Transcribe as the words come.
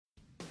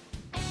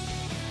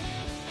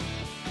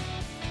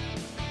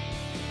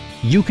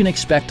You can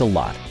expect a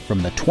lot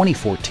from the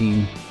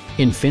 2014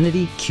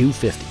 INFINITI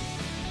Q50.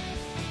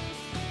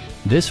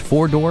 This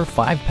four-door,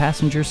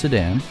 five-passenger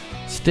sedan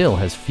still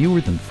has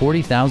fewer than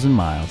 40,000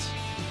 miles.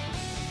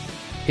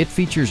 It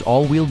features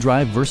all-wheel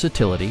drive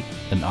versatility,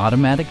 an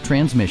automatic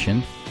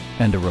transmission,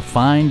 and a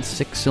refined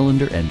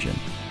six-cylinder engine.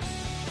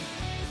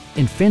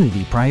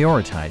 INFINITI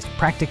prioritized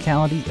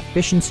practicality,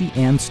 efficiency,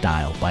 and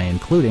style by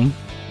including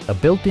a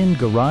built-in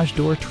garage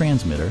door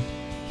transmitter,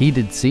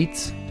 heated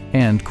seats,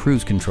 and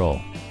cruise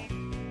control.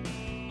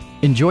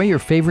 Enjoy your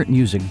favorite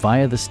music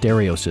via the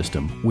stereo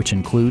system, which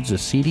includes a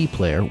CD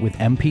player with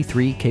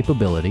MP3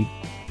 capability,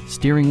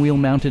 steering wheel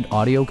mounted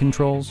audio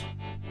controls,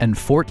 and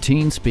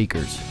 14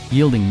 speakers,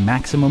 yielding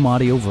maximum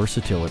audio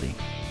versatility.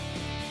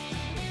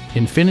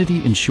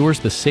 INFINITI ensures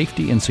the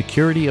safety and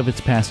security of its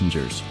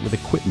passengers with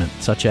equipment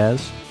such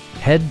as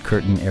head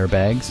curtain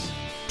airbags,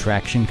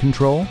 traction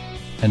control,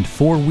 and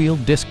four-wheel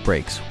disc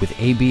brakes with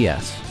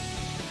ABS.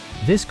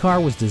 This car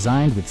was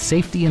designed with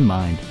safety in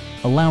mind,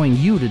 allowing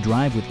you to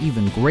drive with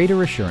even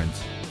greater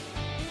assurance.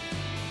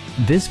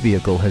 This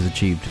vehicle has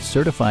achieved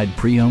certified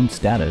pre-owned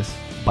status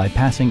by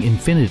passing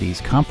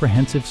INFINITI's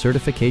comprehensive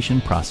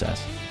certification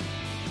process.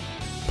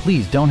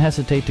 Please don't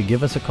hesitate to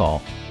give us a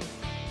call